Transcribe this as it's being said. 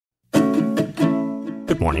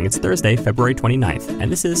Good morning, it's Thursday, February 29th,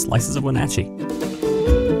 and this is Slices of Wenatchee.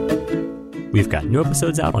 We've got new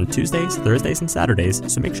episodes out on Tuesdays, Thursdays, and Saturdays,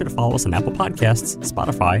 so make sure to follow us on Apple Podcasts,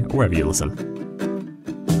 Spotify, or wherever you listen.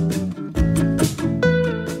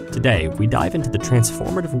 Today, we dive into the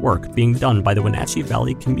transformative work being done by the Wenatchee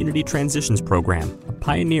Valley Community Transitions program, a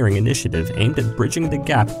pioneering initiative aimed at bridging the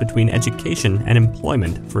gap between education and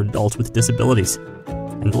employment for adults with disabilities.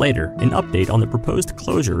 And later, an update on the proposed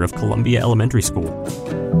closure of Columbia Elementary School.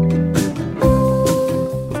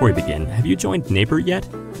 Before we begin, have you joined Neighbor yet?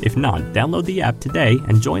 If not, download the app today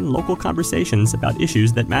and join local conversations about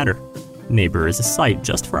issues that matter. Neighbor is a site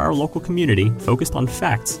just for our local community focused on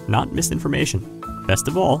facts, not misinformation. Best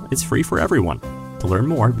of all, it's free for everyone. To learn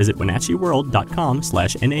more, visit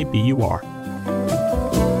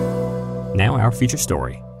wenatcheeworld.com/NABUR. Now our feature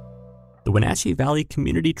story. The Wenatchee Valley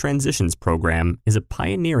Community Transitions program is a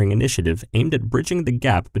pioneering initiative aimed at bridging the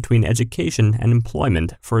gap between education and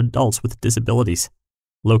employment for adults with disabilities.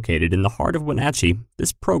 Located in the heart of Wenatchee,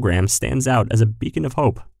 this program stands out as a beacon of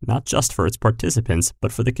hope, not just for its participants,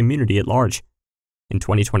 but for the community at large. In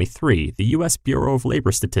 2023, the U.S. Bureau of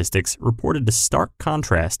Labor Statistics reported a stark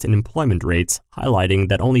contrast in employment rates, highlighting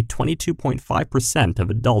that only 22.5%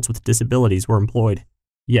 of adults with disabilities were employed.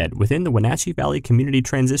 Yet, within the Wenatchee Valley Community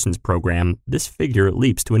Transitions program, this figure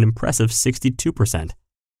leaps to an impressive 62%.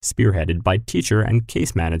 Spearheaded by teacher and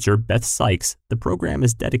case manager Beth Sykes, the program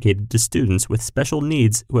is dedicated to students with special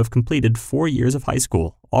needs who have completed 4 years of high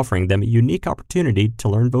school, offering them a unique opportunity to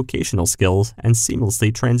learn vocational skills and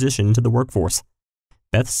seamlessly transition to the workforce.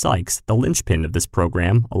 Beth Sykes, the linchpin of this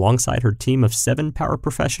program, alongside her team of 7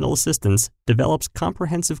 paraprofessional assistants, develops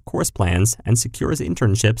comprehensive course plans and secures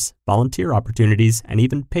internships, volunteer opportunities, and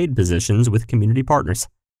even paid positions with community partners.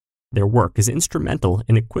 Their work is instrumental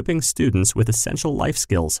in equipping students with essential life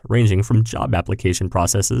skills ranging from job application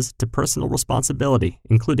processes to personal responsibility,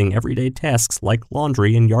 including everyday tasks like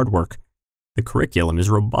laundry and yard work. The curriculum is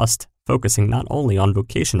robust, focusing not only on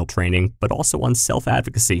vocational training, but also on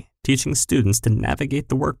self-advocacy, teaching students to navigate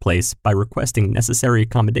the workplace by requesting necessary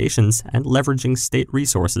accommodations and leveraging state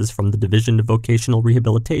resources from the Division of Vocational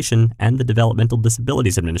Rehabilitation and the Developmental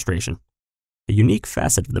Disabilities Administration. A unique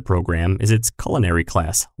facet of the program is its culinary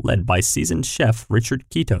class, led by seasoned chef Richard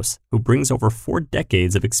Kitos, who brings over 4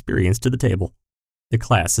 decades of experience to the table. The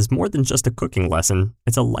class is more than just a cooking lesson,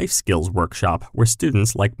 it's a life skills workshop where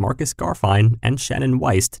students like Marcus Garfine and Shannon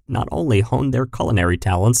Weist not only hone their culinary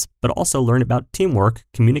talents, but also learn about teamwork,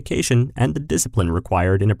 communication, and the discipline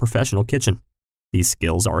required in a professional kitchen. These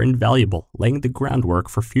skills are invaluable, laying the groundwork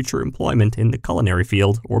for future employment in the culinary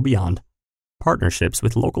field or beyond. Partnerships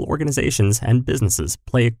with local organizations and businesses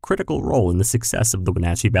play a critical role in the success of the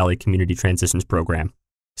Wenatchee Valley Community Transitions program.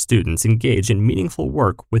 Students engage in meaningful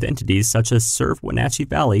work with entities such as Serve Wenatchee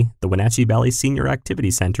Valley, the Wenatchee Valley Senior Activity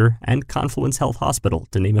Center, and Confluence Health Hospital,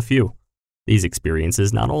 to name a few. These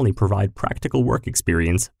experiences not only provide practical work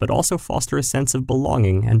experience, but also foster a sense of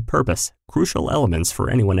belonging and purpose, crucial elements for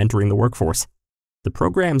anyone entering the workforce. The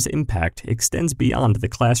program's impact extends beyond the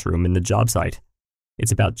classroom and the job site.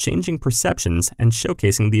 It's about changing perceptions and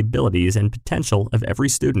showcasing the abilities and potential of every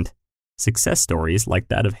student. Success stories like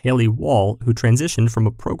that of Haley Wall, who transitioned from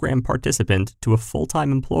a program participant to a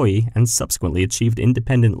full-time employee and subsequently achieved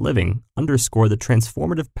independent living, underscore the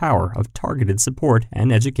transformative power of targeted support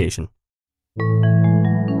and education.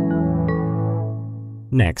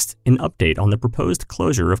 Next, an update on the proposed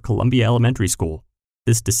closure of Columbia Elementary School.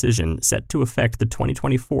 This decision, set to affect the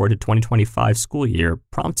 2024 to 2025 school year,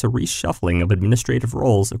 prompts a reshuffling of administrative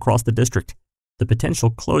roles across the district. The potential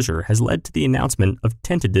closure has led to the announcement of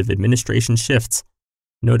tentative administration shifts.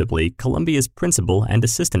 Notably, Columbia's principal and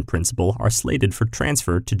assistant principal are slated for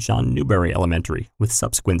transfer to John Newberry Elementary, with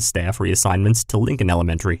subsequent staff reassignments to Lincoln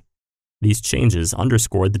Elementary. These changes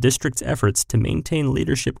underscore the district's efforts to maintain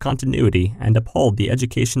leadership continuity and uphold the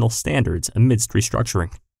educational standards amidst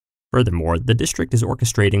restructuring. Furthermore, the district is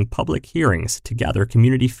orchestrating public hearings to gather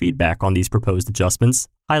community feedback on these proposed adjustments,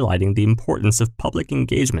 highlighting the importance of public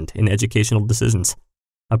engagement in educational decisions.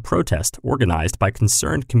 A protest organized by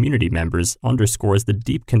concerned community members underscores the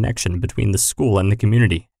deep connection between the school and the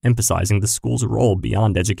community, emphasizing the school's role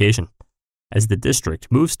beyond education. As the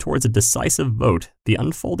district moves towards a decisive vote, the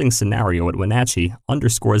unfolding scenario at Wenatchee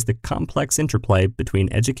underscores the complex interplay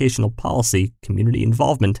between educational policy, community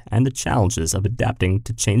involvement, and the challenges of adapting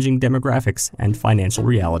to changing demographics and financial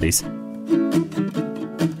realities.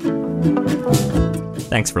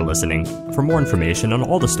 Thanks for listening. For more information on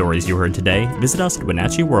all the stories you heard today, visit us at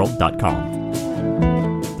wenatcheeworld.com.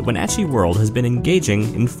 The Wenatchee World has been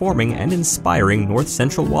engaging, informing, and inspiring North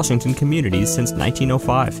Central Washington communities since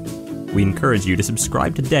 1905. We encourage you to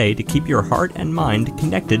subscribe today to keep your heart and mind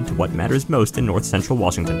connected to what matters most in North Central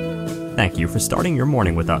Washington. Thank you for starting your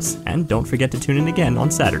morning with us, and don't forget to tune in again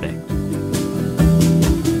on Saturday.